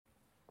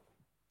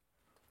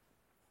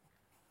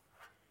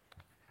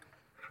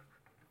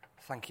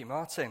Thank you,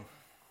 Martin.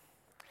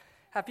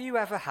 Have you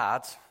ever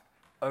had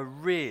a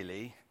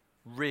really,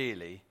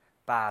 really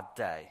bad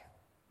day?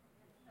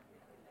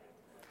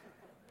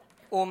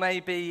 Or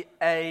maybe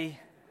a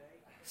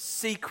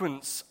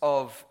sequence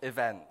of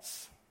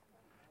events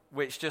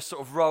which just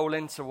sort of roll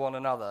into one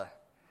another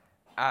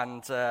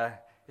and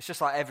it's just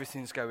like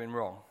everything's going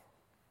wrong.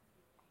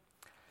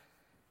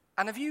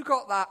 And have you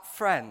got that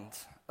friend,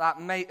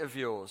 that mate of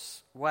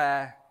yours,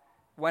 where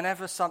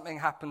whenever something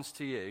happens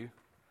to you,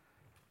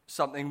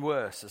 something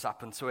worse has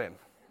happened to him?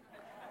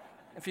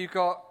 Have you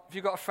got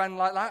a friend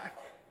like that?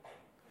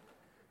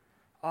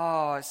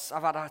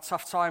 I've had a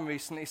tough time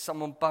recently.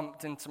 Someone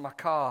bumped into my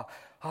car.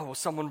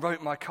 Someone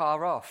wrote my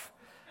car off.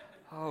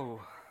 I'm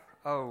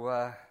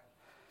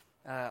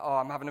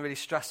having a really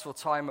stressful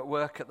time at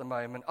work at the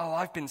moment.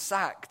 I've been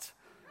sacked.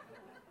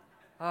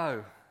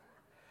 Sorry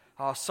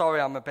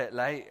I'm a bit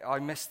late. I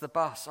missed the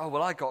bus.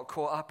 I got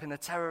caught up in a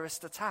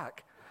terrorist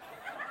attack.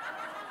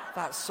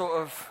 That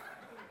sort of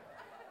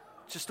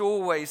just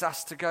always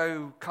has to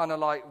go kind of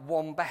like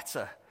one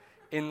better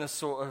in the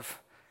sort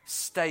of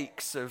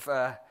stakes of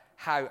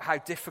how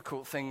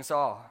difficult things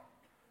are.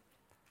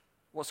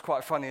 What's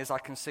quite funny is I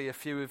can see a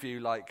few of you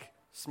like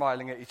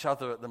smiling at each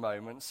other at the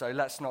moment, so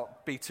let's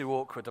not be too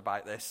awkward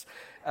about this.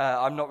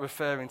 I'm not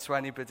referring to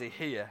anybody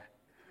here.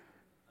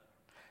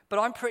 But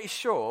I'm pretty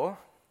sure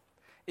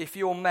if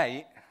your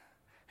mate,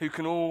 who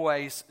can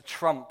always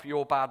trump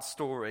your bad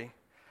story,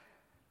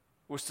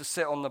 was to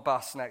sit on the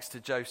bus next to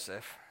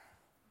Joseph,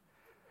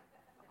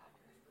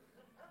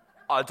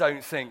 I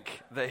don't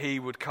think that he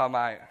would come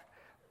out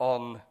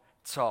on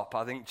top.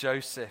 I think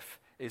Joseph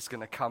is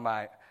going to come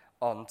out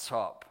on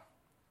top.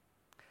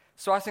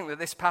 So I think that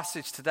this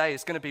passage today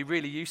is going to be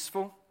really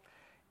useful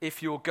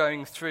if you're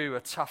going through a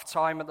tough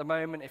time at the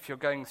moment, if you're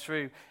going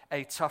through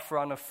a tough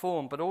run of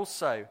form, but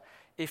also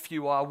if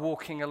you are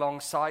walking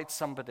alongside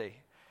somebody,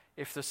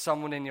 if there's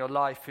someone in your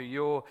life who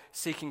you're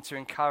seeking to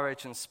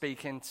encourage and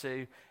speak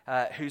into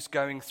who's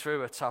going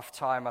through a tough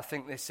time. I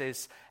think this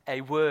is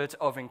a word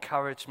of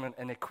encouragement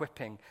and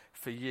equipping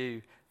for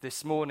you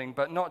this morning,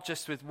 but not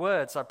just with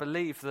words. I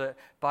believe that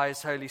by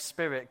His Holy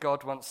Spirit,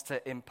 God wants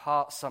to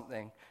impart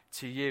something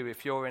to you.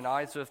 If you're in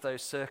either of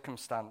those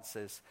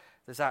circumstances,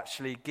 there's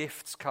actually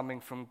gifts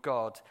coming from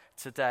God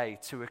today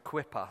to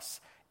equip us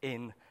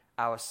in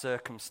our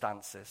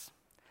circumstances.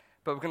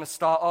 But we're going to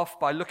start off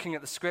by looking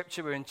at the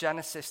scripture. We're in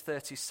Genesis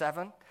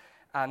 37,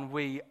 and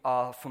we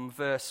are from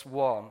verse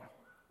 1.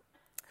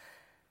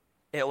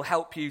 It'll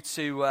help you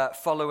to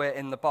follow it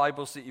in the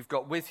Bibles that you've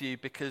got with you,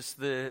 because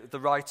the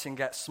writing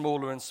gets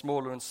smaller and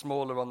smaller and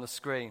smaller on the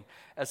screen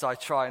as I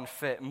try and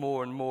fit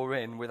more and more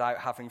in without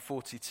having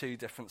 42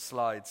 different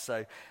slides.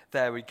 So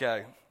there we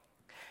go.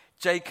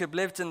 Jacob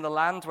lived in the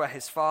land where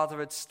his father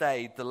had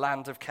stayed, the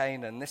land of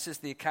Canaan. This is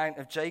the account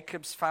of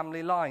Jacob's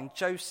family line.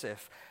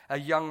 Joseph, a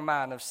young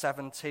man of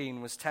 17,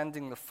 was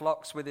tending the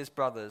flocks with his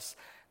brothers,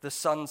 the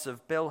sons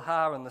of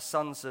Bilhah and the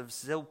sons of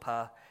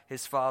Zilpah,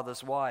 his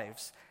father's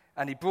wives.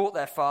 And he brought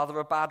their father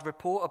a bad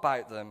report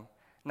about them.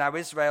 Now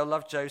Israel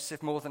loved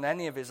Joseph more than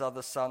any of his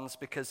other sons,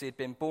 because he had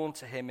been born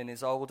to him in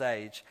his old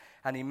age,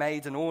 and he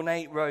made an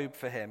ornate robe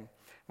for him.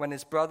 When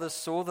his brothers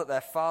saw that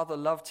their father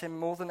loved him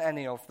more than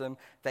any of them,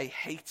 they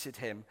hated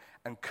him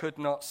and could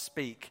not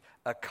speak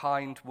a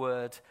kind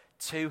word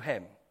to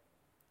him.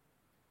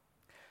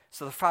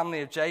 So the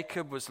family of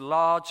Jacob was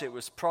large, it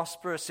was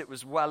prosperous, it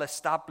was well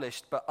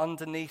established, but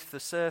underneath the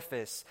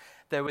surface,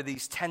 there were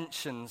these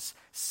tensions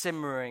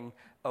simmering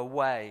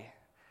away.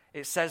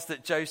 It says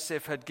that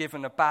Joseph had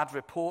given a bad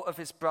report of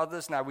his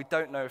brothers. Now, we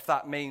don't know if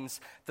that means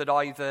that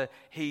either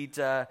he'd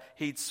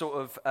sort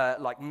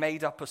of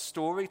made up a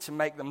story to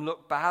make them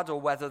look bad, or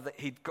whether that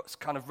he'd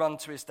kind of run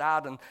to his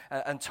dad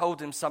and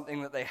told him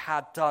something that they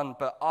had done.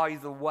 But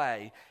either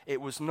way, it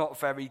was not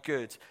very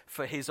good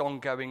for his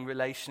ongoing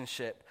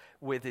relationship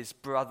with his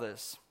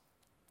brothers.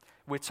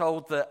 We're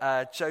told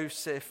that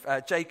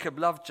Jacob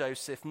loved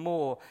Joseph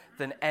more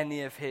than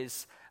any of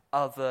his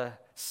other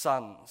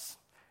sons.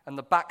 And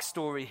the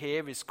backstory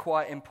here is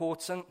quite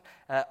important.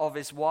 Of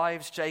his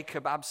wives,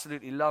 Jacob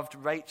absolutely loved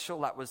Rachel.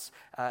 That was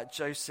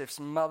Joseph's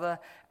mother.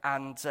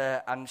 And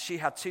she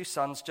had two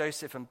sons,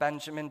 Joseph and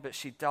Benjamin, but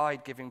she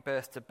died giving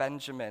birth to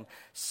Benjamin.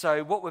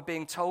 So what we're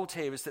being told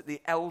here is that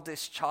the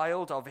eldest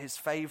child of his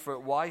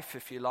favorite wife,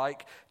 if you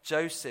like,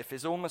 Joseph,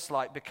 is almost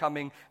like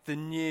becoming the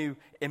new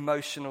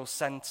emotional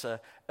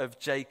center of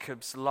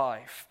Jacob's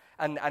life.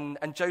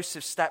 And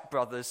Joseph's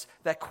stepbrothers,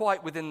 they're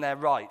quite within their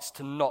rights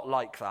to not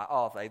like that,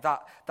 are they?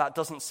 That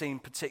doesn't seem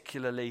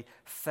particularly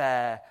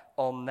fair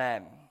on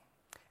them.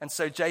 And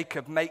so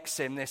Jacob makes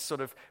him this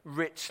sort of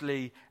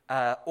richly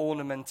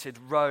ornamented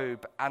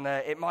robe. And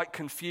it might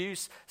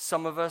confuse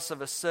some of us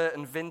of a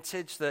certain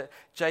vintage that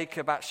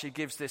Jacob actually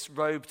gives this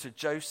robe to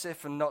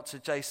Joseph and not to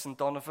Jason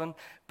Donovan.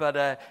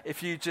 But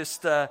if you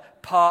just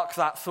park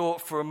that thought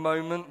for a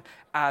moment,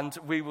 and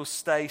we will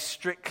stay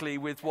strictly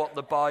with what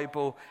the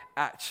Bible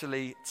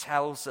actually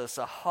tells us.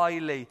 A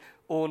highly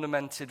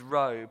ornamented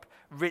robe,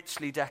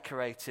 richly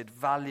decorated,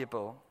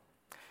 valuable.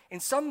 In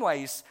some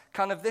ways,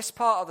 kind of this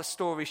part of the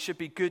story should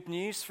be good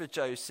news for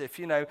Joseph.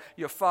 You know,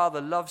 your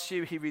father loves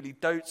you, he really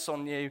dotes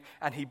on you,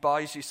 and he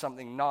buys you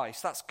something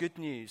nice. That's good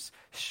news,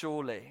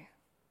 surely.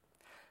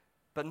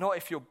 But not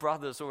if your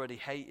brothers already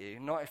hate you,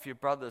 not if your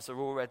brothers are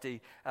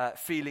already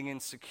feeling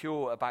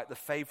insecure about the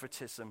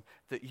favoritism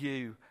that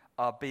you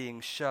are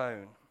being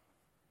shown.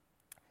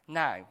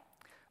 Now,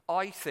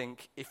 I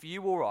think if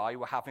you or I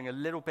were having a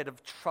little bit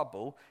of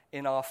trouble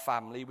in our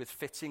family with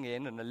fitting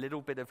in and a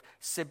little bit of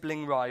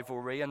sibling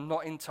rivalry and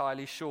not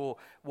entirely sure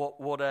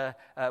what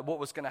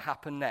was going to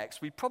happen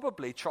next, we'd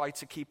probably try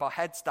to keep our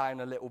heads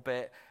down a little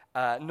bit,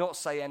 not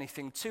say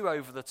anything too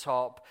over the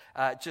top,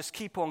 just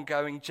keep on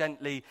going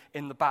gently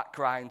in the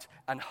background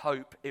and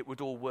hope it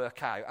would all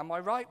work out. Am I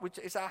right?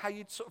 Is that how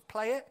you'd sort of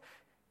play it?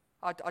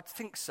 I'd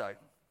think so.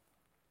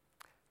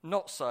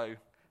 Not so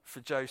for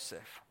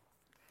Joseph.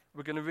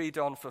 We're going to read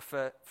on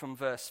from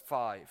verse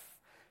 5.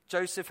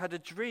 Joseph had a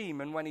dream,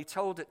 and when he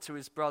told it to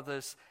his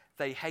brothers,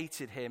 they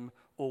hated him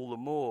all the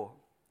more.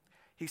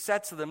 He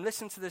said to them,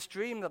 "Listen to this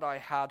dream that I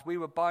had. We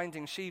were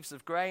binding sheaves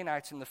of grain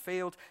out in the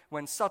field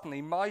when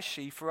suddenly my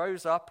sheaf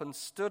rose up and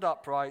stood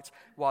upright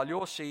while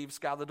your sheaves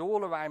gathered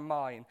all around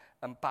mine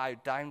and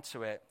bowed down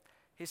to it."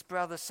 His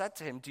brothers said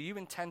to him, "Do you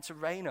intend to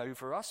reign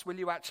over us? Will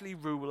you actually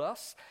rule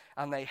us?"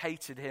 And they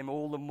hated him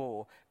all the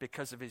more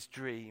because of his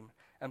dream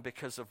and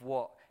because of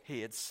what he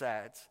had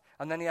said.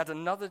 And then he had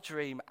another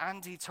dream,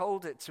 and he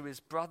told it to his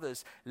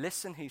brothers.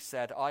 "Listen," he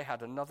said, "I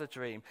had another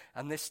dream,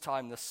 and this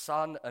time the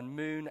sun and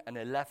moon and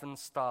 11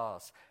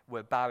 stars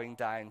were bowing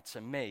down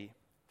to me."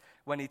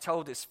 When he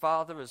told his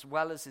father as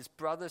well as his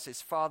brothers,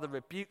 his father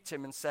rebuked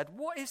him and said,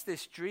 "What is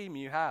this dream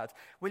you had?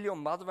 Will your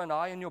mother and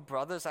I and your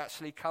brothers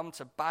actually come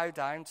to bow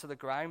down to the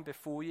ground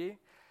before you?"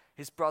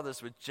 His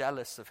brothers were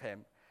jealous of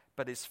him,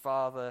 but his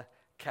father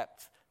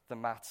kept the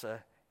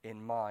matter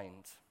in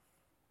mind.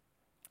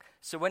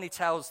 So when he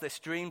tells this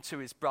dream to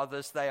his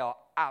brothers, they are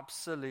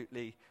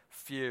absolutely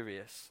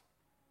furious.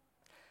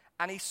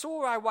 And he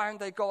saw how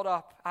wound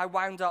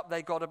up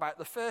they got about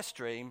the first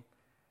dream,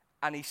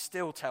 and he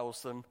still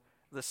tells them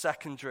the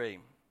second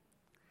dream.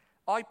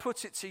 I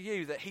put it to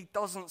you that he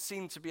doesn't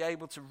seem to be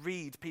able to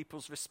read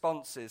people's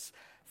responses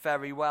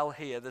very well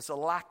here. There's a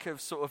lack of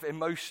sort of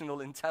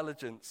emotional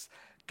intelligence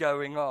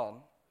going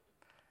on.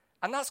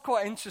 And that's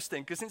quite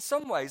interesting, because in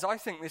some ways I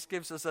think this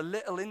gives us a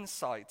little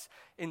insight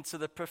into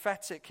the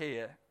prophetic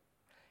here.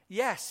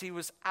 Yes, he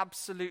was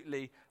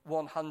absolutely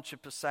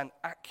 100%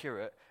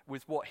 accurate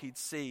with what he'd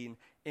seen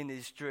in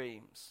his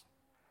dreams.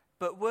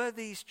 But were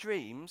these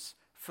dreams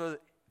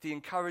for the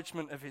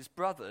encouragement of his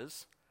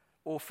brothers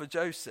or for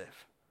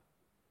Joseph?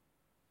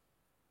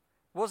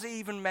 Was he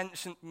even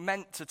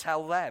meant to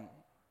tell them?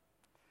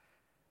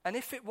 And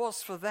if it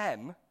was for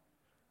them,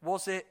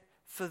 was it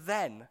for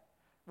then?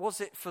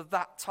 Was it for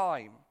that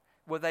time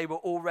where they were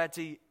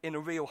already in a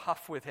real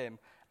huff with him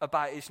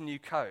about his new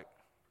coat?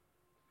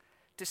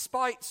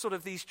 Despite sort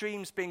of these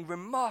dreams being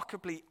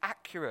remarkably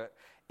accurate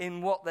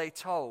in what they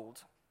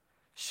told,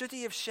 should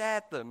he have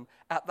shared them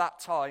at that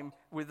time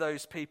with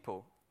those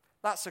people?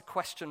 That's a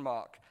question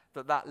mark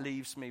that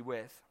leaves me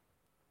with.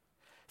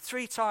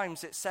 3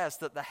 times it says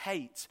that the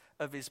hate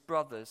of his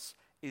brothers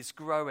is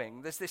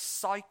growing. There's this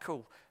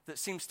cycle that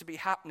seems to be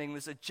happening.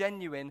 There's a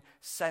genuine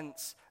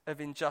sense of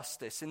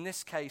injustice. In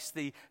this case,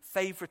 the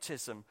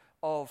favoritism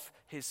of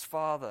his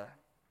father.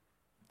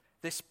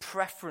 This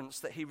preference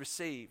that he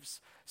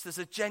receives. So there's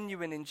a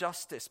genuine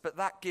injustice, but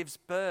that gives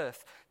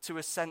birth to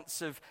a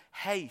sense of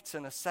hate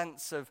and a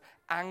sense of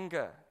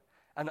anger.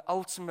 And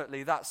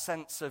ultimately, that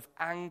sense of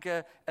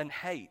anger and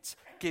hate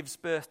gives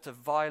birth to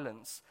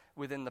violence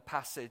within the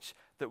passage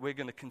that we're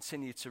going to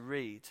continue to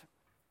read.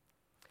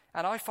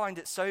 And I find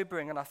it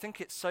sobering, and I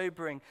think it's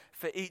sobering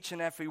for each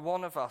and every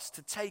one of us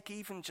to take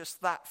even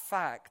just that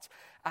fact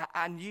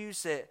and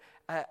use it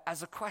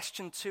as a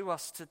question to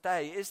us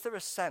today. Is there a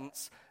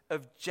sense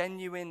of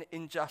genuine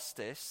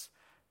injustice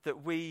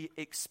that we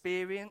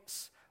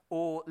experience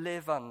or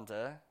live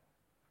under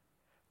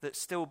that's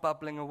still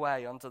bubbling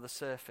away under the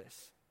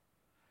surface?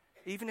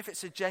 Even if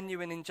it's a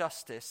genuine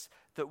injustice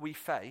that we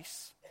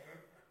face,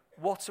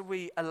 what are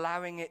we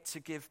allowing it to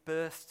give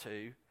birth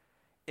to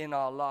in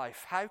our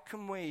life? How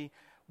can we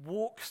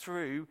walk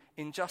through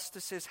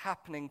injustices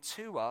happening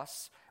to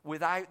us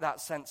without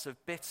that sense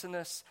of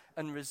bitterness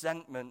and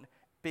resentment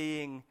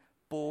being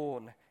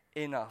born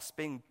in us,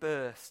 being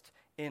birthed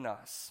in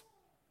us?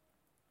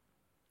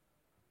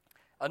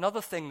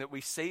 Another thing that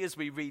we see as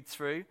we read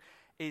through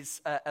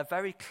is a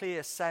very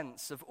clear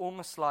sense of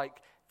almost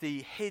like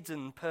the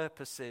hidden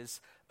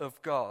purposes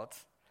of God.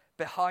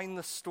 Behind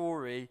the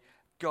story,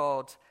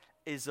 God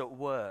is at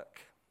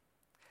work.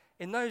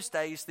 In those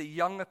days, the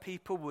younger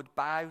people would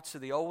bow to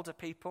the older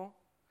people.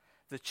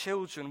 The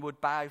children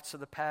would bow to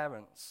the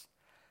parents.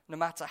 No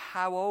matter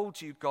how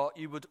old you got,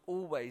 you would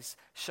always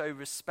show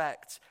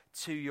respect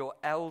to your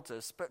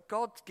elders. But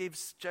God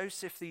gives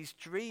Joseph these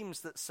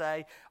dreams that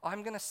say,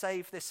 I'm going to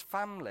save this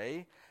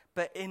family,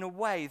 but in a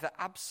way that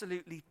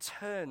absolutely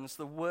turns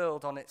the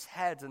world on its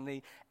head and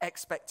the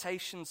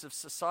expectations of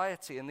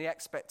society and the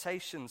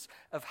expectations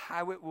of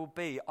how it will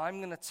be. I'm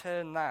going to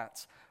turn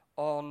that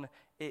on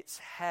its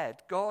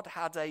head. God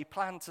had a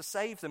plan to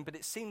save them, but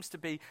it seems to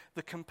be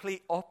the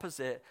complete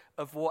opposite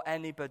of what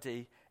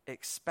anybody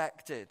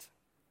expected.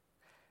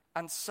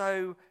 And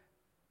so,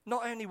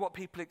 not only what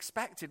people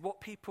expected,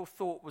 what people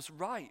thought was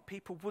right.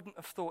 People wouldn't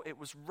have thought it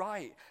was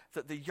right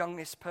that the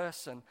youngest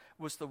person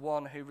was the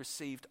one who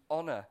received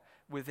honor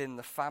within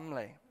the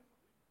family.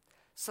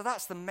 So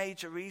that's the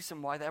major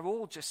reason why they're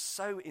all just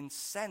so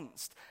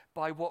incensed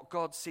by what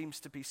God seems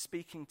to be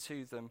speaking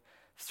to them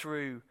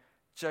through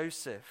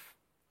Joseph.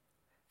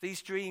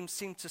 These dreams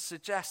seem to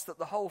suggest that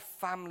the whole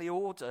family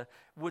order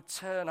would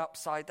turn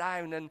upside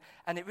down,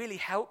 and it really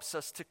helps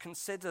us to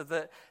consider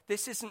that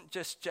this isn't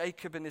just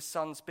Jacob and his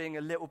sons being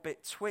a little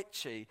bit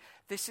twitchy.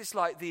 This is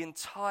like the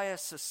entire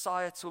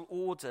societal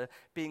order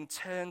being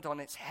turned on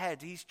its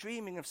head. He's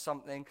dreaming of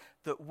something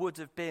that would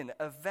have been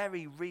a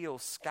very real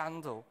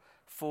scandal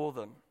for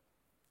them.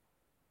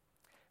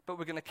 But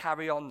we're going to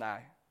carry on now,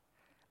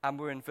 and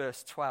we're in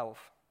verse 12.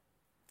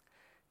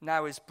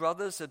 Now his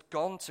brothers had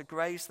gone to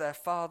graze their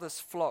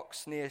father's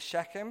flocks near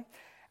Shechem,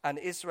 and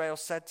Israel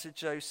said to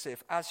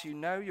Joseph, "As you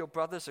know, your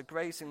brothers are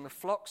grazing the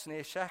flocks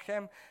near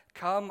Shechem.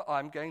 Come,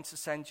 I'm going to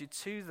send you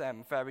to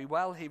them." "Very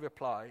well," he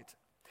replied.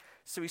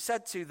 So he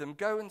said to them,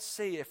 "Go and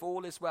see if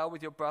all is well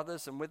with your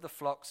brothers and with the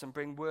flocks, and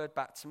bring word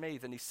back to me."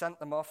 Then he sent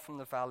them off from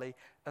the valley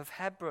of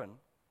Hebron.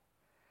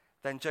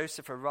 Then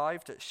Joseph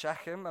arrived at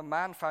Shechem. A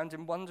man found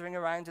him wandering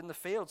around in the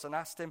fields and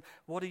asked him,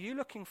 "What are you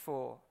looking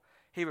for?"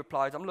 He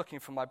replied, "I'm looking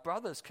for my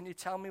brothers. Can you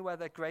tell me where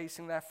they're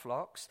grazing their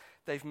flocks?"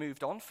 "They've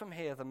moved on from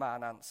here," the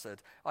man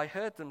answered. "I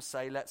heard them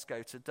say, 'Let's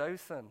go to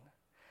Dothan.'"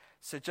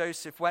 So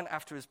Joseph went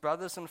after his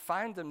brothers and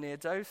found them near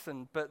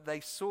Dothan, but they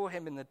saw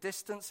him in the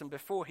distance, and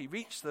before he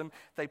reached them,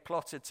 they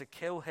plotted to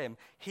kill him.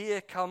 "Here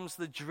comes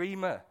the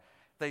dreamer,"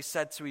 they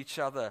said to each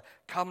other.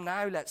 "Come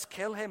now, let's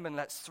kill him, and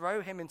let's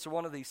throw him into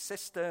one of these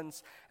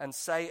cisterns and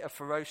say a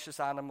ferocious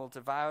animal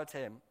devoured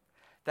him.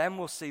 Then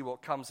we'll see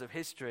what comes of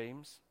his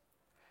dreams."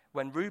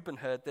 When Reuben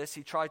heard this,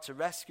 he tried to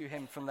rescue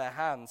him from their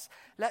hands.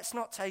 "Let's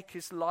not take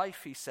his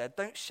life," he said.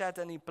 "Don't shed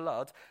any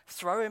blood.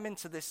 Throw him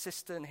into this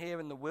cistern here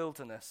in the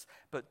wilderness,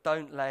 but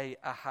don't lay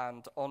a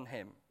hand on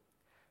him."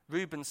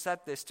 Reuben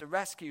said this to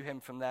rescue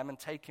him from them and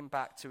take him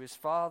back to his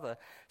father.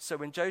 So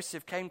when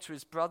Joseph came to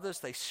his brothers,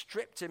 they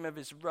stripped him of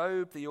his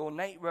robe, the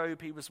ornate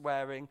robe he was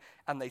wearing,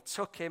 and they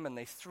took him and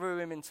they threw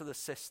him into the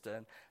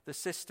cistern. The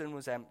cistern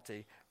was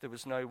empty. There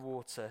was no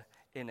water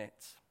in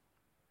it.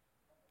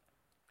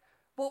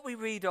 What we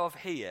read of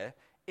here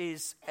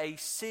is a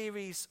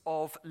series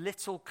of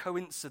little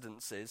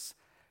coincidences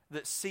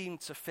that seem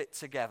to fit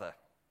together.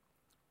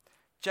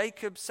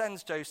 Jacob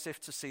sends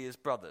Joseph to see his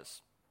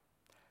brothers,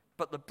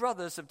 but the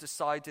brothers have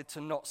decided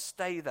to not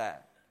stay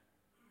there.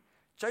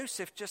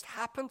 Joseph just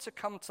happened to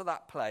come to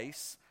that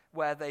place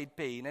where they'd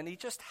been, and he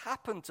just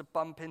happened to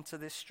bump into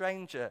this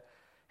stranger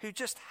who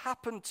just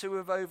happened to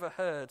have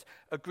overheard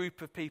a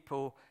group of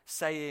people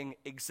saying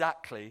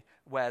exactly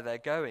where they're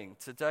going,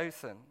 to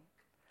Dothan.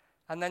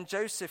 And then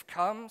Joseph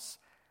comes,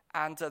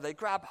 and they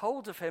grab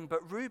hold of him,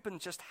 but Reuben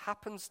just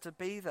happens to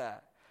be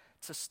there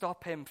to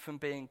stop him from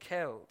being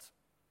killed.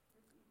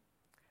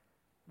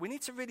 We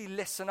need to really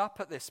listen up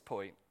at this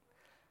point,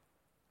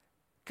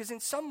 because in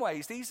some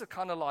ways, these are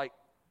kind of like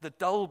the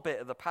dull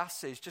bit of the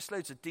passage, just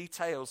loads of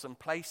details and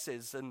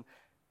places.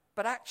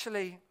 But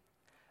actually,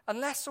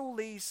 unless all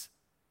these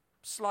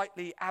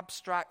slightly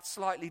abstract,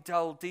 slightly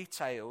dull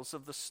details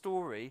of the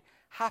story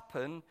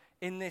happen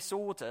in this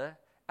order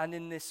and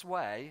in this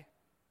way,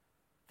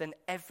 then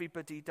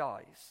everybody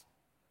dies.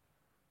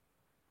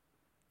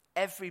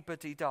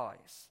 Everybody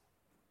dies.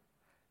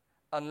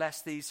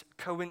 Unless these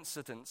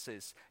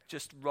coincidences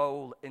just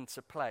roll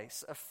into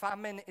place. A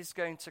famine is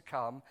going to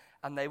come,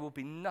 and there will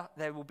be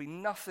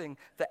nothing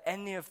that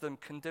any of them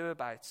can do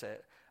about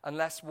it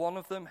unless one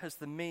of them has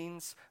the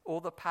means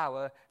or the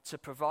power to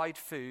provide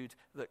food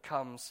that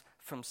comes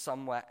from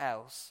somewhere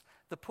else.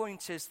 The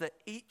point is that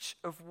each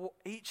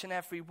and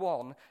every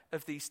one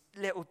of these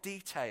little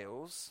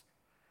details,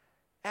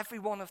 every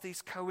one of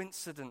these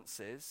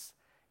coincidences,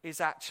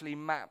 is actually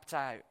mapped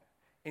out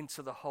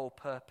into the whole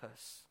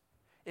purpose.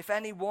 If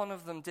any one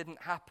of them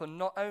didn't happen,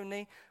 not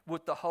only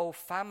would the whole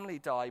family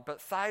die,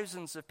 but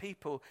thousands of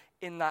people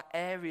in that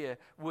area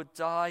would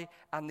die,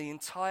 and the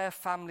entire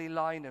family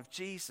line of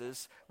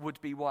Jesus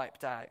would be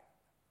wiped out.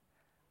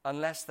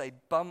 Unless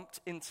he'd bumped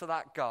into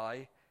that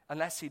guy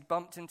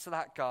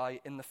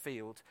in the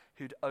field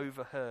who'd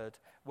overheard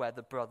where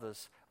the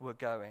brothers were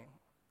going.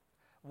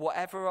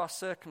 Whatever our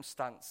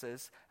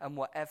circumstances and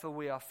whatever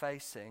we are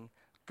facing,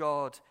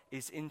 God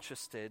is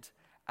interested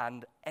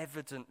and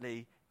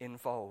evidently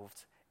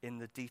involved in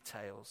the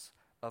details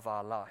of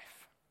our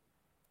life.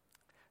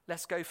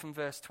 Let's go from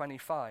verse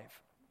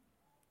 25.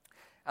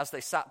 As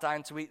they sat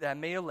down to eat their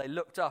meal, they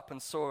looked up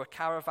and saw a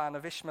caravan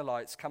of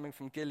Ishmaelites coming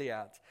from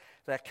Gilead.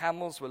 Their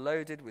camels were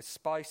loaded with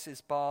spices,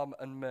 balm,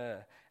 and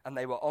myrrh, and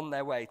they were on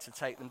their way to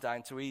take them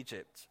down to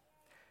Egypt.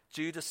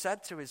 Judah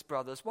said to his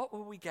brothers, "What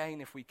will we gain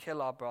if we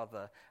kill our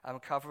brother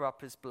and cover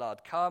up his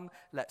blood? Come,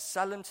 let's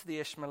sell him to the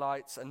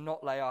Ishmaelites and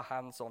not lay our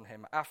hands on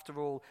him. After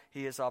all,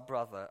 he is our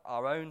brother,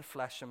 our own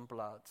flesh and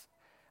blood."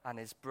 And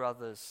his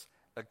brothers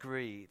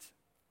agreed.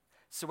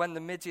 So when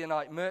the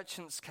Midianite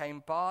merchants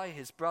came by,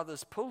 his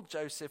brothers pulled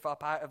Joseph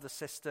up out of the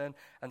cistern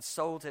and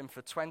sold him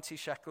for 20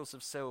 shekels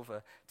of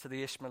silver to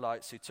the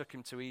Ishmaelites who took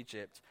him to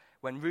Egypt.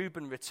 When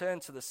Reuben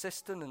returned to the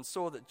cistern and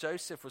saw that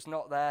Joseph was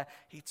not there,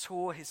 he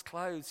tore his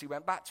clothes. He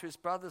went back to his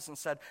brothers and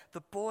said,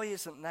 "The boy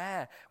isn't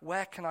there.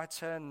 Where can I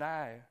turn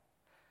now?"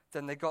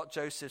 Then they got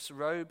Joseph's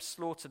robe,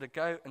 slaughtered a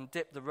goat, and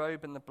dipped the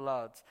robe in the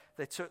blood.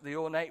 They took the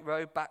ornate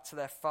robe back to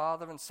their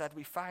father and said,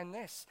 "We found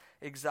this.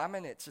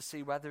 Examine it to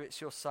see whether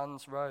it's your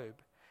son's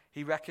robe."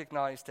 He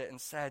recognized it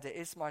and said, "It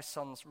is my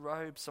son's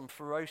robe. Some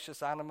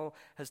ferocious animal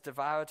has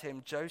devoured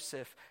him.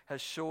 Joseph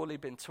has surely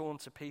been torn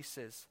to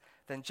pieces."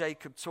 Then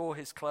Jacob tore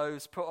his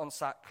clothes, put on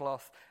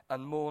sackcloth,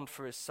 and mourned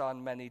for his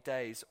son many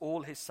days.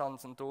 All his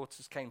sons and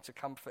daughters came to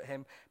comfort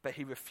him, but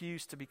he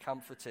refused to be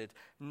comforted.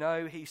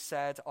 "No," he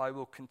said, "I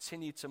will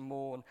continue to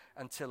mourn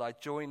until I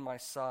join my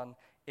son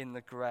in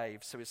the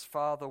grave." So his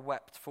father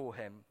wept for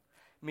him.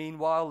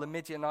 Meanwhile, the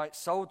Midianites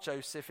sold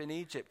Joseph in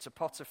Egypt to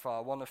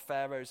Potiphar, one of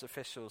Pharaoh's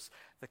officials,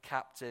 the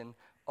captain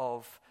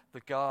of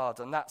the guard.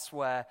 And that's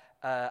where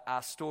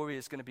our story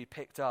is going to be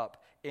picked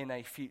up in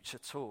a future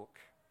talk.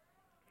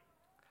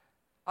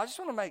 I just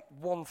want to make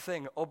one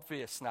thing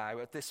obvious now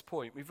at this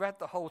point. We've read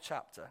the whole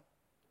chapter.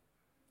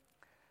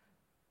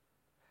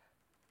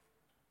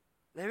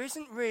 There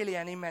isn't really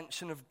any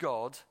mention of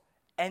God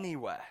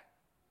anywhere.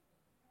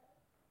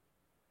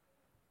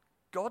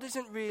 God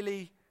isn't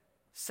really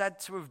said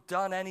to have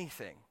done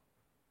anything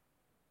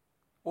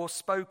or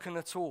spoken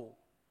at all.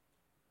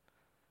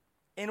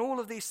 In all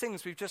of these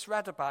things we've just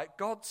read about,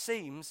 God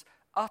seems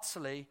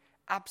utterly,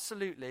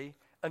 absolutely,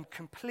 and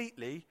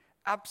completely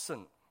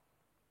absent.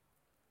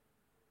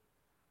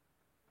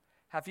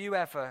 Have you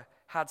ever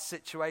had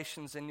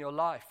situations in your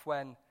life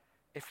when,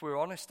 if we're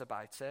honest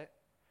about it,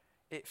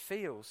 it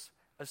feels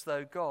as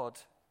though God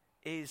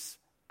is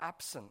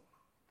absent?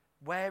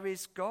 Where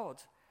is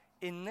God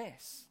in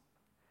this?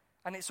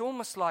 And it's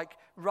almost like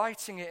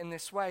writing it in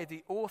this way,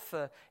 the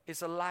author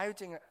is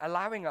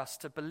allowing us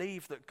to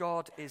believe that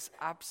God is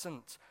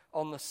absent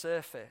on the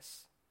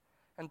surface.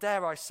 And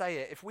dare I say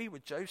it, if we were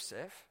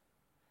Joseph,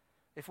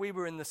 if we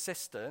were in the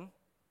cistern,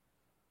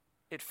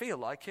 it'd feel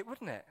like it,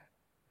 wouldn't it?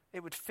 It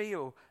would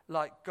feel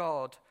like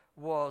God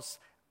was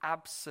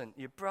absent.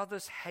 Your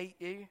brothers hate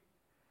you.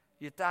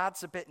 Your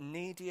dad's a bit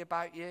needy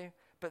about you,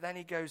 but then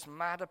he goes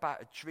mad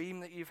about a dream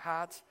that you've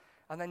had,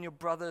 and then your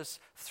brothers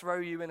throw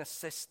you in a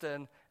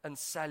cistern and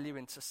sell you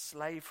into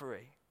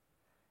slavery.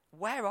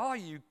 Where are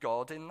you,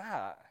 God, in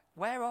that?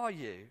 Where are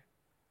you?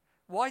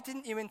 Why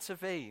didn't you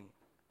intervene?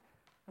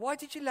 Why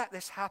did you let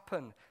this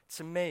happen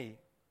to me?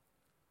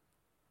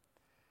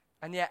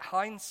 And yet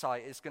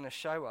hindsight is going to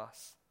show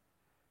us,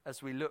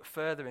 as we look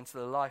further into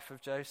the life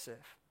of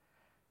Joseph,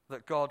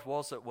 that God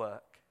was at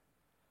work.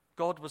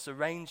 God was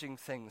arranging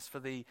things for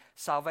the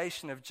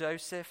salvation of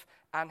Joseph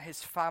and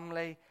his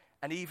family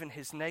and even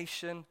his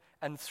nation,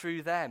 and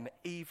through them,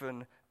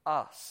 even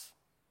us.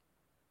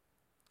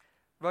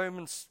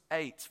 Romans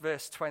 8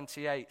 verse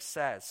 28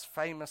 says,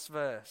 famous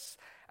verse,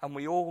 "And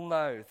we all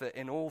know that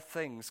in all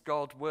things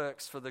God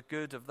works for the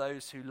good of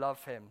those who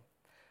love him,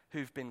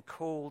 who've been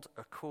called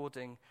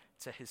according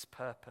to his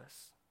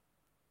purpose."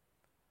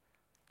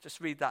 Just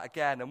read that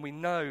again. "And we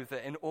know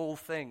that in all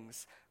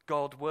things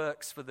God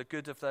works for the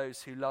good of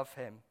those who love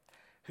him,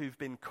 who've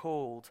been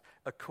called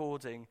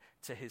according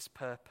to his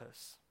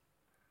purpose."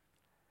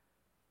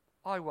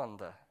 I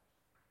wonder,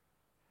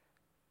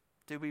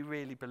 do we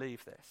really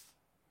believe this?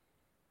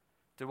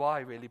 Do I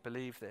really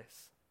believe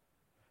this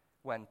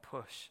when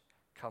push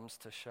comes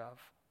to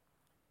shove?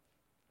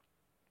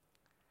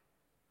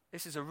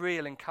 This is a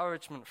real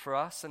encouragement for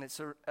us, and it's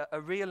a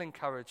real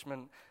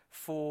encouragement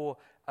for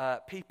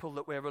people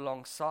that we're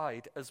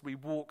alongside as we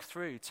walk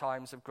through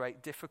times of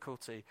great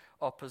difficulty,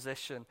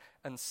 opposition,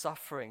 and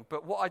suffering.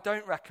 But what I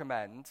don't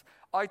recommend,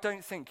 I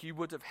don't think you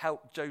would have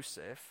helped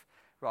Joseph,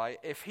 right,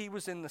 if he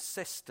was in the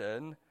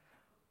cistern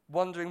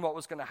wondering what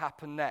was going to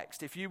happen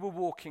next. If you were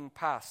walking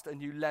past and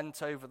you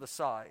leant over the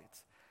side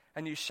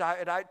and you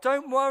shouted out,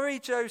 "Don't worry,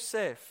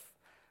 Joseph,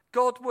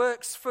 God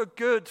works for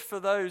good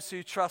for those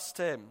who trust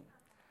him,"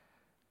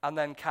 and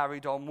then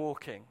carried on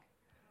walking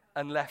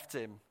and left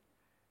him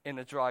in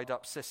a dried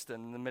up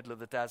cistern in the middle of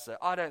the desert.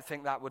 I don't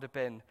think that would have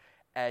been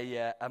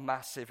a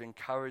massive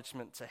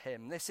encouragement to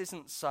him. This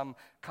isn't some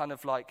kind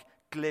of like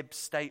glib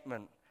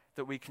statement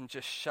that we can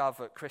just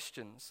shove at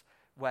Christians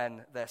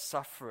when they're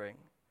suffering.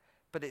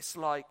 But it's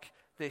like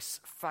this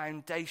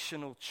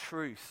foundational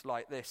truth,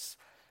 like this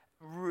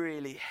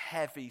really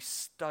heavy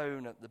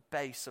stone at the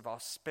base of our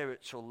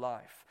spiritual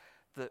life,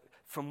 that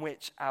from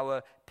which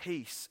our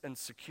peace and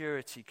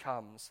security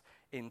comes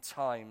in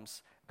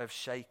times of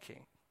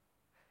shaking.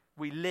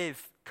 We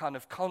live kind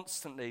of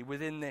constantly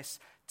within this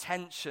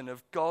tension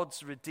of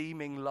God's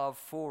redeeming love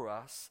for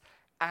us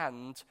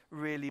and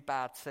really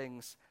bad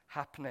things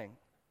happening.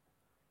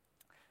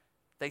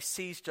 They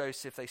seize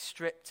Joseph, they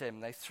stripped him,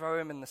 they throw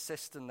him in the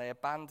cistern, they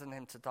abandon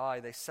him to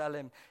die, they sell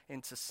him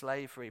into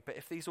slavery. But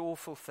if these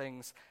awful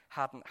things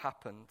hadn't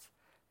happened,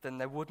 then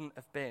there wouldn't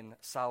have been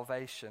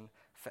salvation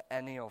for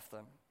any of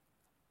them.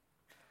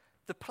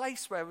 The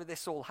place where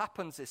this all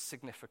happens is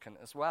significant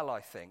as well, I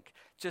think.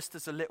 Just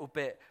as a little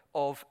bit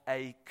of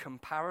a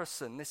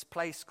comparison, this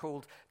place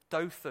called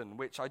Dothan,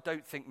 which I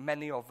don't think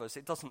many of us,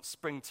 it doesn't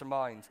spring to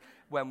mind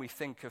when we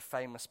think of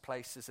famous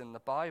places in the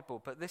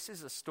Bible, but this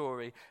is a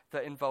story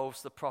that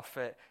involves the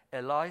prophet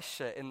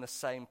Elisha in the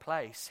same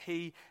place.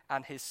 He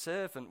and his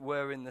servant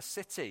were in the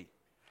city,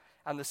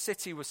 and the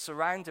city was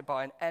surrounded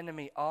by an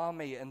enemy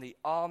army, and the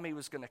army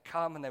was going to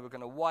come and they were going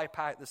to wipe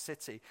out the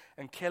city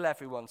and kill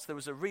everyone. So there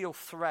was a real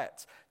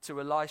threat to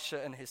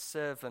Elisha and his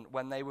servant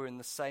when they were in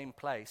the same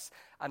place.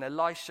 And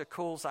Elisha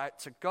calls out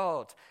to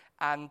God,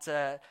 and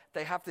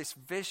they have this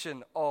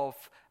vision of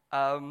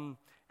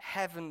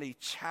heavenly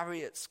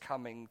chariots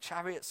coming,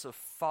 chariots of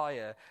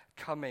fire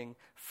coming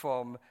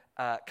from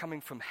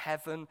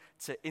heaven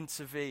to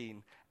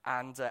intervene,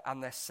 and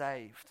they're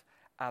saved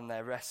and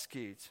they're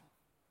rescued.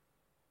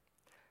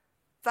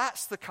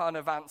 That's the kind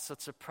of answer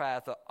to prayer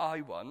that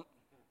I want.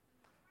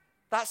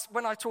 That's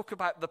when I talk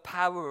about the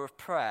power of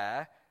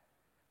prayer,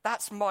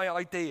 that's my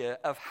idea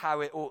of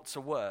how it ought to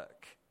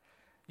work.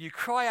 You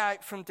cry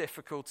out from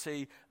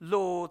difficulty,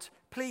 Lord,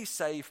 please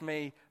save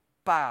me.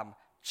 Bam,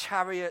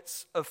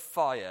 chariots of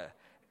fire,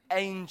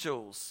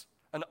 angels,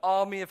 an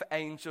army of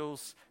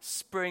angels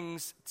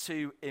springs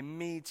to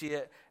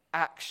immediate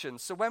action.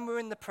 So when we're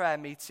in the prayer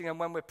meeting and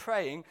when we're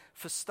praying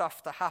for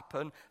stuff to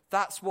happen,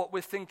 that's what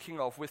we're thinking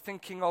of. We're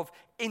thinking of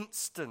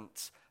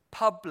instant,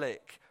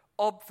 public,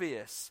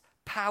 obvious,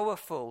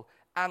 powerful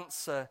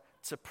answer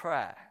to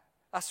prayer.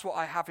 That's what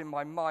I have in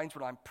my mind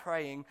when I'm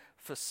praying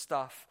for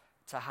stuff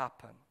to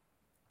happen.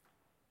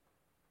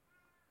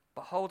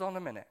 But hold on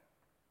a minute.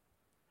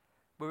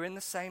 We're in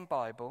the same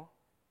Bible.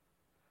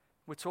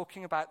 We're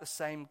talking about the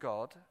same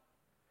God.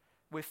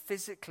 We're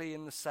physically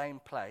in the same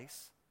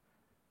place.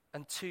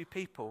 And two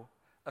people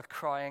are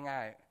crying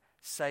out,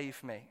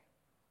 save me.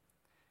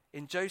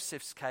 In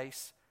Joseph's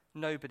case,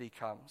 nobody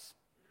comes.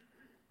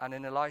 And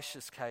in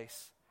Elisha's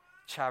case,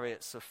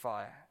 chariots of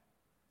fire.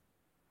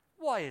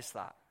 Why is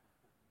that?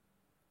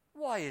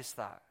 Why is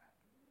that?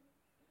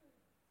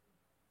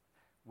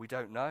 We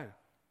don't know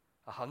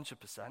 100%.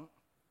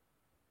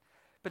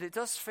 But it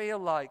does feel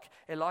like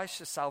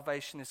Elisha's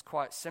salvation is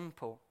quite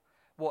simple.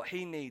 What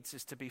he needs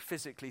is to be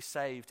physically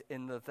saved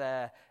in the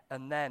there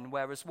and then,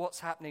 whereas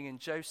what's happening in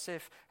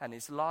Joseph and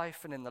his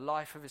life and in the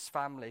life of his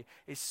family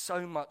is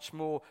so much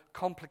more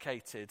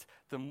complicated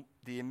than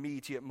the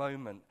immediate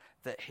moment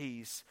that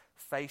he's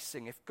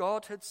facing. If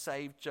God had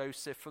saved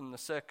Joseph from the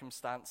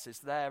circumstances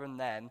there and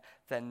then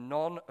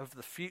none of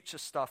the future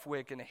stuff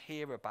we're going to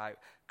hear about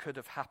could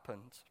have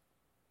happened.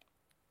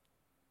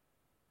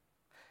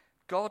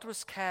 God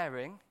was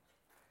caring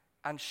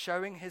and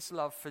showing his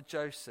love for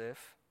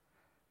Joseph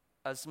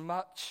as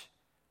much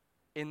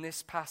in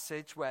this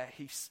passage where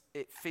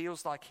it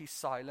feels like he's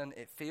silent,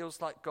 it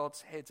feels like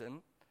God's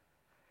hidden,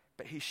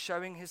 but he's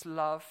showing his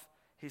love,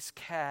 his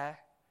care,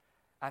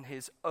 and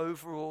his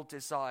overall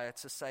desire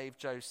to save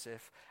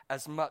Joseph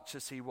as much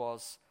as he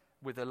was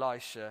with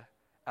Elisha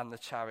and the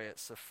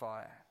chariots of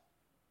fire,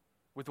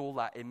 with all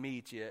that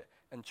immediate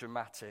and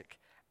dramatic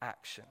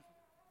action.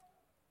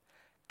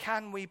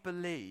 Can we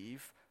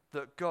believe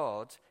that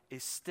God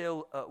is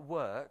still at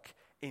work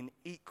in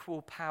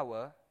equal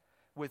power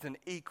with an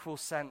equal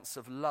sense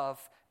of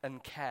love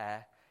and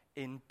care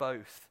in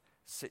both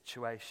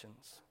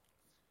situations?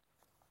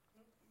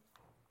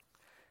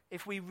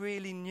 If we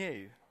really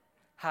knew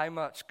how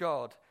much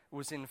God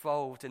was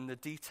involved in the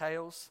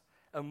details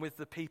and with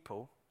the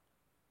people,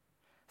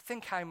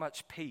 think how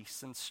much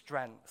peace and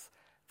strength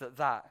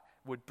that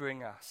would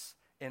bring us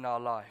in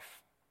our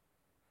life.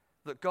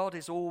 That God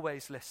is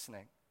always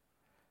listening.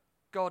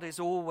 God is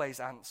always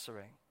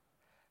answering.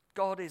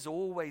 God is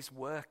always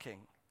working,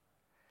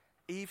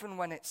 even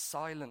when it's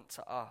silent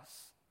to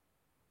us.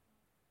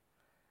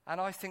 And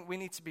I think we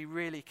need to be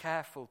really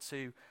careful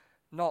to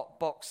not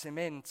box him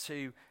in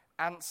to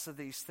answer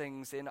these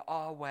things in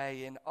our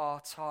way, in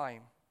our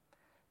time,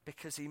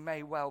 because he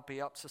may well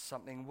be up to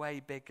something way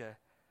bigger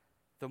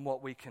than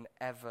what we can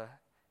ever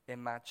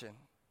imagine.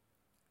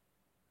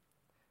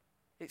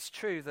 It's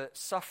true that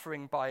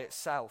suffering by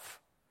itself,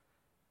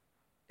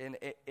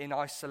 in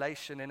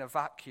isolation, in a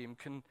vacuum,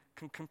 can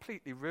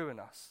completely ruin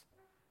us.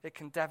 It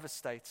can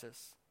devastate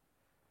us.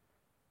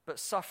 But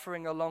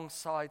suffering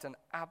alongside an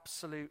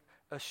absolute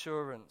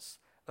assurance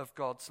of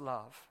God's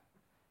love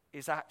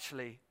is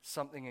actually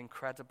something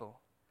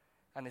incredible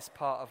and is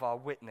part of our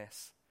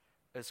witness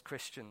as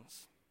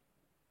Christians.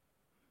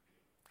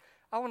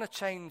 I want to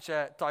change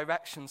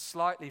direction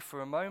slightly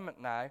for a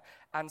moment now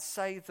and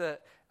say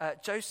that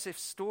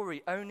Joseph's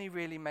story only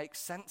really makes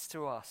sense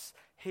to us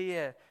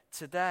here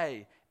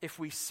today if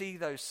we see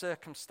those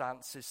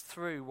circumstances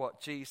through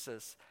what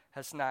Jesus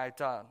has now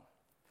done.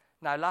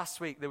 Now, last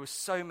week, there were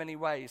so many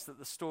ways that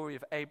the story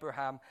of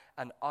Abraham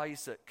and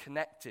Isaac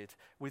connected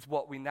with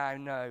what we now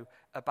know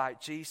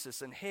about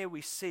Jesus. And here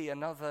we see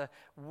another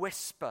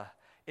whisper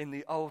in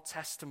the Old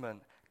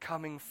Testament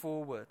coming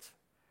forward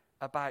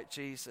about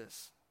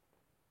Jesus.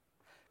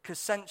 Because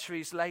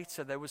centuries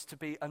later, there was to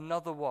be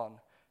another one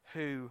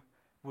who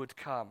would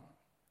come.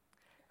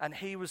 And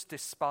he was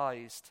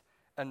despised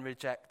and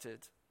rejected.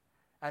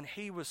 And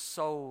he was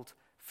sold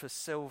for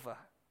silver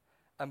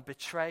and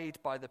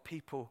betrayed by the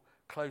people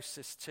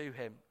closest to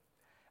him.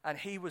 And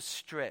he was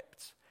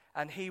stripped,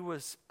 and he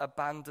was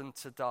abandoned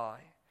to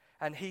die.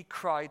 And he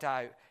cried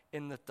out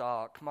in the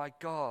dark, "My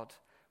God,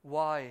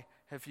 why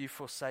have you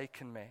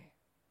forsaken me?"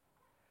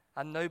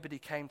 And nobody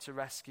came to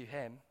rescue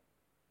him.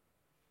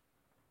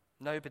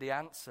 Nobody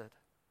answered.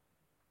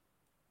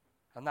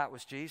 And that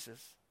was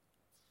Jesus.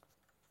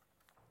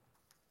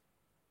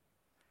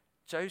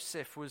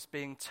 Joseph was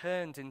being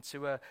turned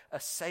into a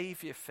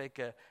savior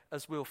figure,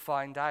 as we'll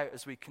find out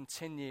as we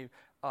continue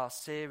our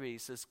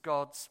series, as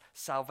God's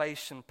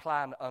salvation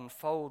plan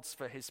unfolds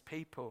for his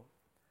people.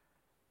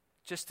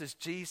 Just as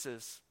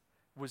Jesus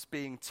was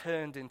being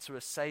turned into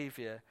a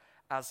savior,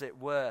 as it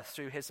were,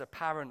 through his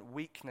apparent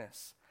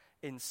weakness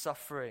in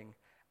suffering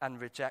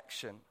and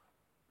rejection.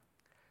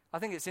 I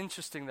think it's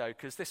interesting, though,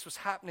 because this was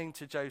happening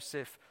to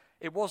Joseph.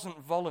 It wasn't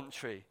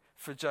voluntary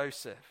for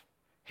Joseph.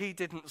 He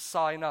didn't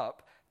sign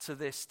up to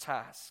this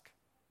task.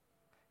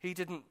 He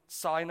didn't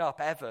sign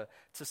up ever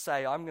to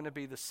say, "I'm going to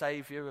be the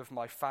savior of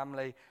my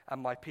family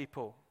and my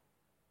people."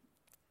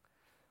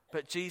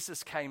 But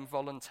Jesus came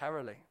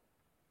voluntarily.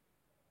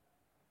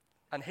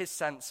 And his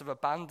sense of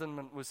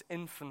abandonment was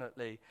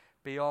infinitely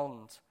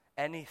beyond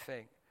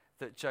anything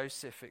that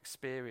Joseph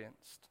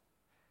experienced.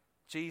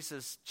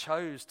 Jesus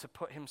chose to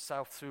put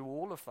himself through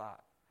all of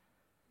that,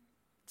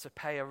 to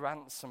pay a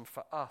ransom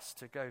for us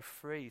to go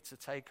free, to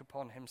take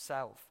upon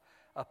himself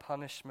a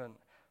punishment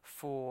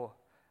for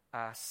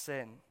our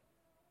sin.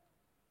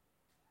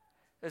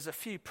 There's a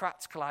few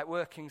practical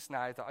outworkings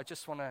now that I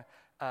just want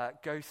to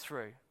go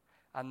through,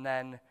 and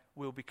then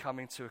we'll be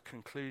coming to a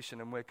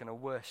conclusion and we're going to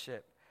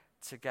worship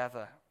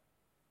together.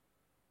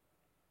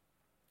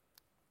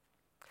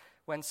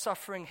 When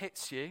suffering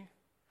hits you,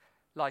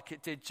 like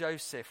it did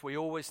Joseph, we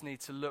always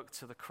need to look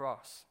to the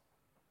cross.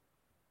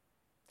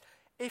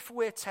 If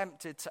we're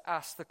tempted to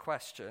ask the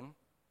question,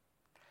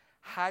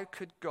 how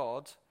could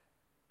God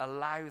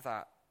allow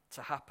that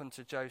to happen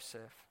to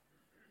Joseph?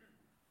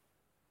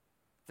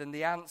 Then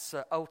the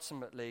answer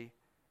ultimately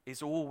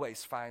is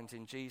always found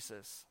in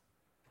Jesus.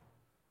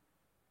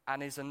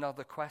 And is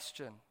another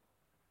question.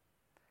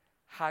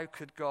 How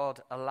could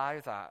God allow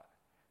that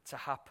to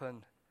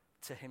happen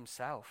to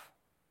himself?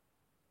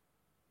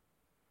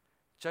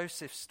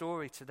 Joseph's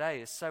story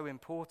today is so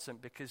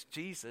important because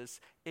Jesus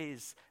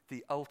is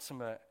the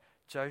ultimate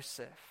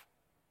Joseph.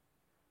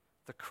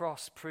 The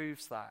cross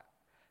proves that.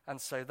 And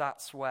so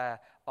that's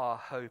where our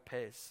hope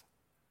is.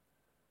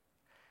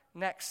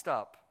 Next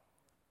up,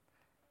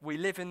 we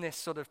live in this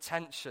sort of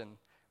tension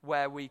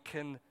where we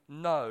can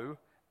know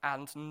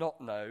and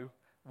not know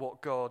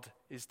what God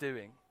is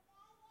doing.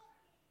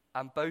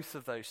 And both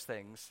of those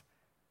things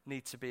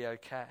need to be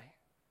okay.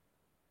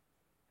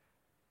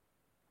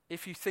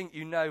 If you think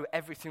you know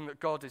everything that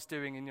God is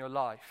doing in your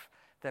life,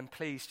 then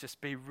please just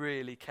be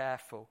really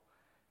careful,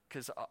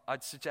 because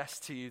I'd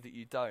suggest to you that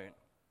you don't,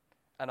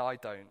 and I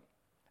don't,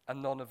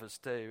 and none of us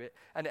do.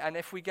 And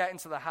if we get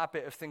into the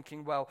habit of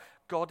thinking, well,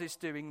 God is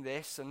doing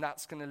this, and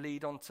that's going to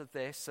lead on to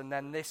this, and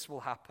then this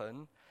will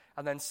happen,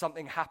 and then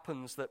something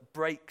happens that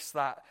breaks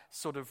that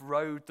sort of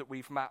road that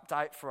we've mapped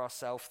out for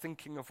ourselves,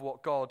 thinking of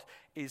what God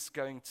is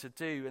going to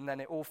do, and then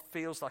it all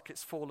feels like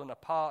it's fallen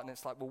apart, and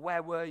it's like, well,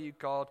 where were you,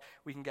 God?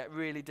 We can get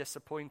really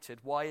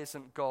disappointed. Why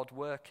isn't God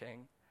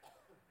working?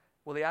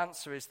 Well, the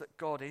answer is that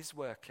God is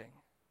working,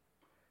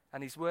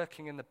 and he's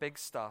working in the big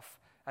stuff,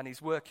 and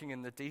he's working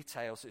in the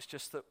details. It's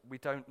just that we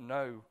don't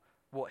know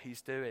what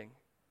he's doing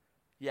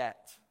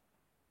yet.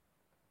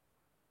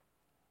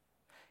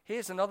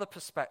 Here's another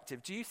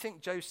perspective. Do you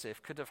think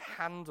Joseph could have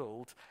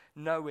handled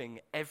knowing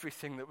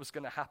everything that was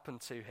going to happen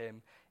to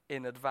him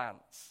in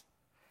advance?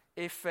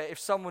 If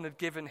someone had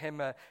given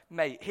him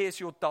mate, here's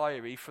your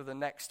diary for the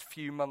next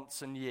few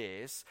months and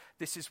years,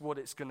 this is what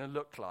it's going to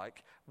look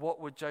like, what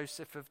would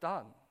Joseph have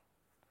done?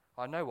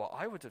 I know what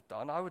I would have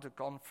done. I would have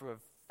gone for a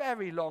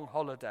very long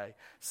holiday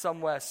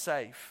somewhere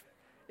safe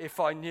if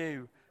I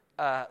knew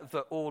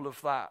that all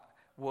of that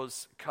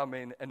was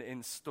coming and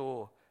in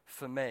store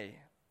for me.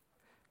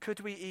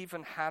 Could we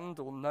even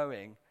handle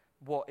knowing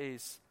what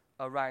is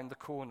around the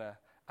corner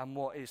and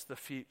what is the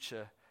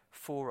future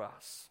for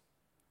us?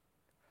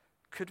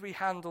 Could we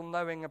handle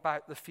knowing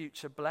about the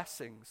future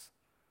blessings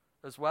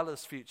as well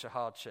as future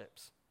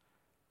hardships?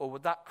 Or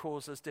would that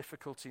cause us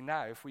difficulty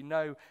now? If we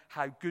know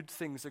how good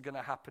things are going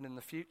to happen in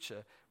the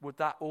future, would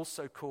that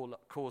also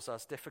cause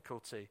us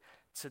difficulty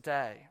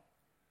today?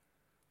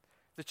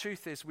 The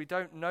truth is, we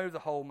don't know the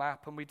whole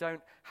map, and we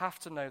don't have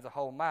to know the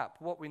whole map.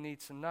 What we need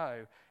to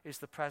know is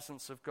the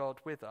presence of God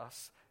with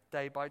us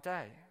day by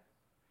day.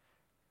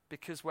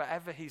 because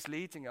wherever he's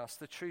leading us,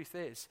 the truth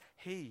is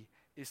he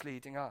is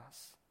leading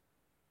us.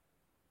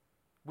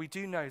 We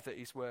do know that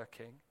he's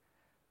working,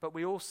 but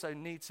we also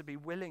need to be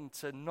willing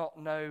to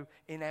not know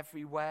in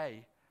every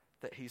way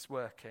that he's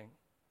working.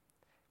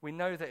 We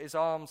know that his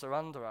arms are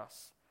under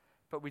us,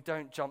 but we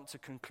don't jump to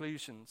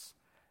conclusions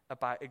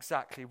about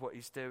exactly what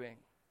he's doing.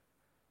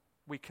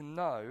 We can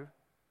know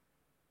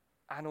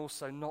and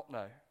also not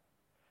know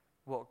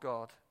what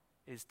God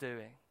is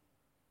doing.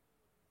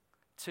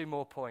 2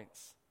 more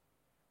points.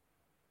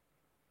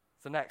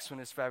 The next one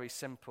is very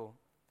simple.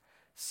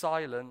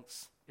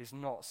 Silence is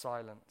not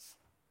silence.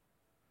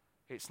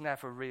 It's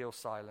never real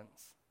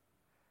silence.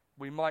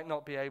 We might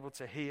not be able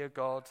to hear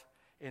God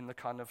in the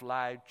kind of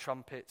loud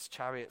trumpets,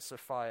 chariots of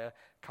fire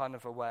kind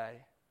of a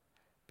way.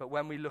 But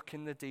when we look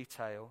in the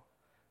detail,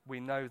 we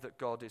know that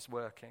God is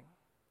working.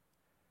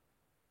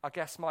 I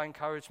guess my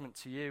encouragement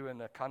to you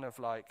and a kind of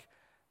like,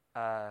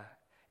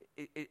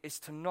 is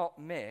to not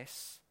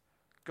miss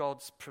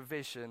God's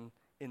provision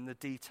in the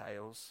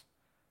details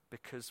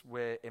because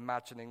we're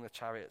imagining the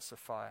chariots of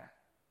fire.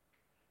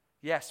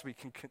 Yes, we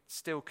can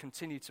still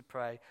continue to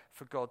pray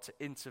for God to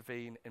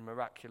intervene in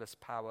miraculous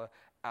power,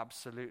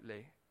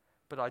 absolutely.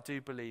 But I do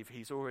believe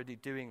he's already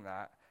doing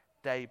that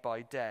day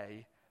by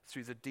day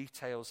through the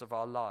details of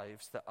our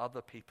lives that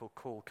other people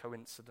call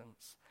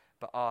coincidence,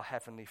 but our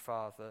Heavenly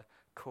Father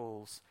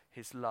calls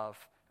his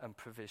love and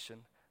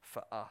provision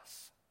for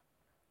us.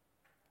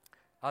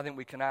 I think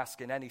we can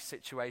ask in any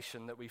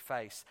situation that we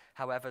face,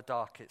 however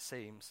dark it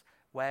seems,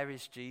 where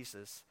is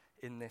Jesus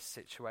in this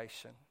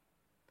situation?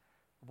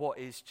 What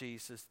is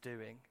Jesus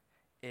doing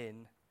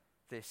in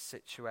this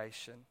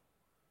situation?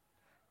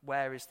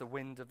 Where is the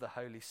wind of the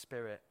Holy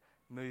Spirit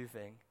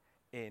moving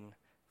in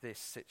this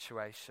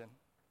situation?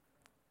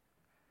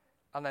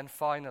 And then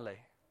finally,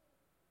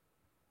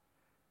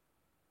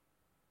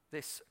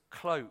 this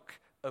cloak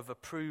of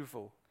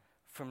approval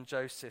from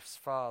Joseph's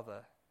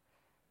father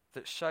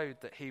that showed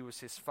that he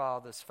was his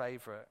father's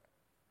favorite.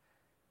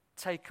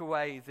 Take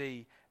away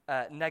the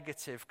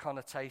negative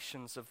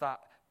connotations of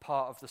that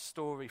part of the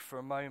story for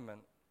a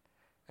moment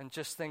and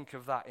just think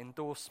of that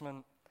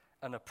endorsement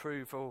and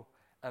approval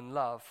and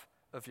love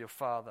of your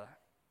father.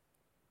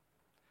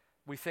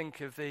 We think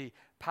of the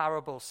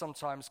parable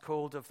sometimes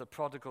called of the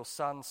prodigal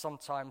son,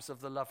 sometimes of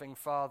the loving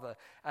father,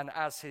 and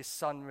as his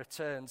son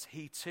returns,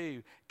 he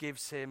too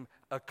gives him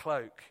a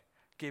cloak,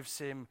 gives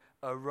him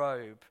a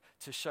robe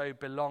to show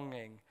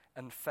belonging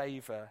and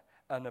favor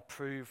and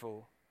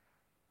approval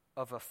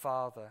of a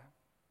father.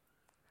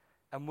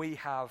 And we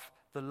have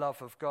the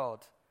love of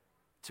God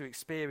to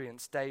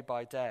experience day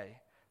by day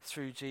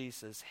through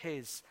Jesus,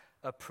 his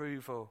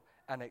approval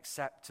and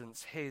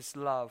acceptance, his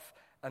love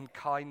and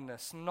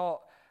kindness,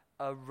 not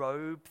a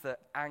robe that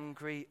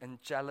angry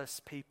and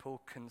jealous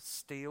people can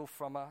steal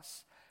from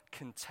us,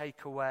 can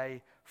take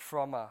away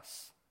from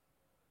us.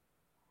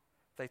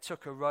 They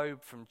took a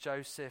robe from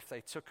Joseph,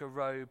 they took a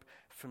robe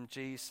from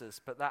Jesus,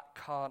 but that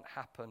can't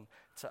happen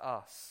to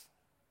us.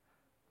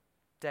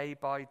 Day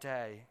by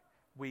day,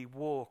 we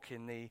walk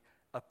in the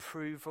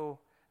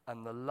approval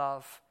and the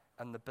love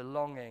and the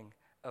belonging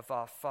of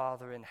our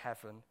Father in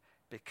heaven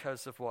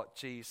because of what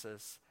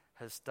Jesus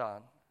has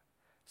done.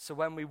 So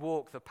when we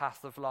walk the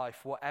path of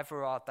life,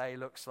 whatever our day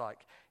looks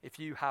like, if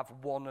you have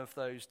one of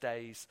those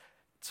days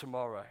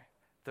tomorrow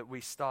that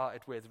we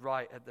started with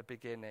right at the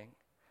beginning,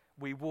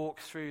 we walk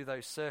through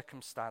those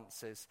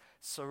circumstances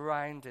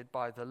surrounded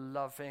by the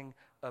loving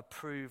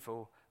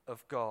approval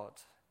of God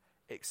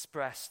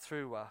expressed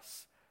through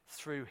us,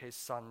 through his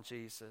Son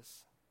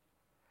Jesus.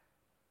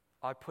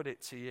 I put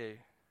it to you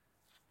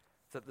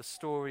that the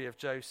story of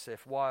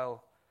Joseph,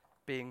 while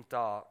being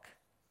dark,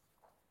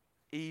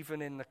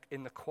 even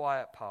in the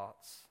quiet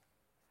parts,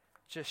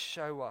 just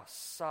show us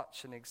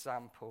such an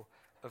example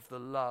of the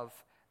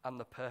love and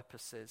the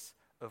purposes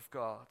of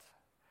God.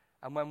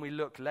 And when we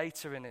look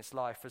later in his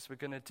life, as we're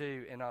going to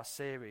do in our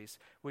series,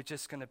 we're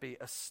just going to be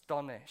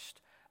astonished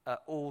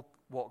at all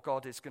what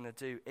God is going to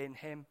do in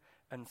him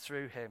and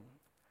through him.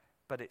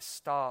 But it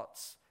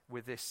starts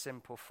with this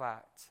simple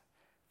fact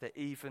that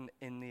even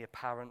in the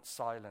apparent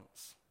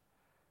silence,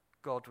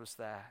 God was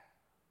there,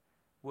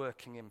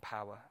 working in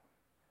power.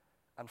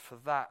 And for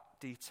that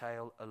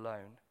detail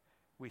alone,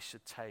 we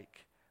should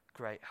take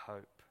great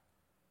hope.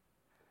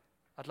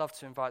 I'd love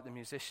to invite the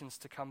musicians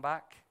to come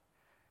back.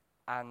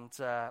 And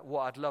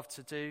what I'd love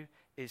to do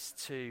is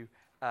to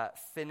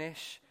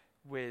finish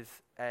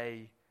with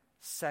a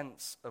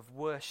sense of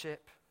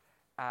worship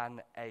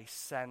and a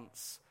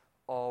sense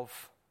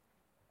of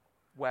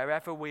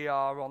wherever we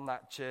are on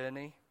that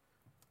journey,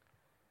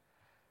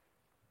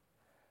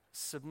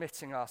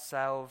 submitting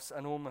ourselves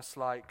and almost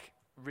like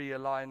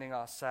realigning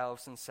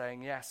ourselves and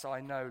saying, yes,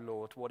 I know,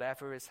 Lord,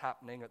 whatever is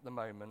happening at the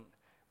moment,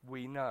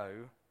 we know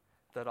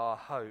that our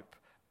hope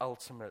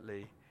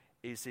ultimately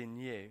is in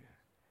you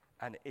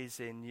and is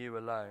in you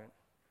alone.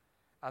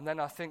 And then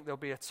I think there'll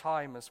be a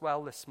time as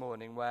well this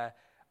morning where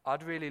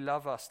I'd really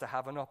love us to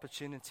have an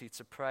opportunity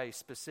to pray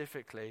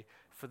specifically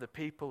for the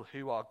people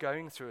who are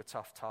going through a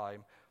tough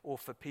time, or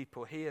for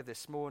people here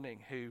this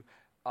morning who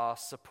are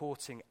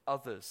supporting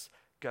others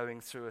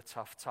going through a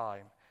tough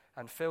time.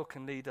 And Phil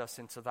can lead us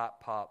into that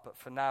part. But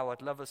for now,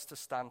 I'd love us to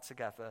stand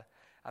together,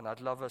 and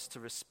I'd love us to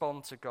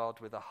respond to God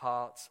with a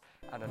heart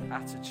and an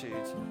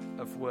attitude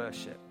of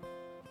worship.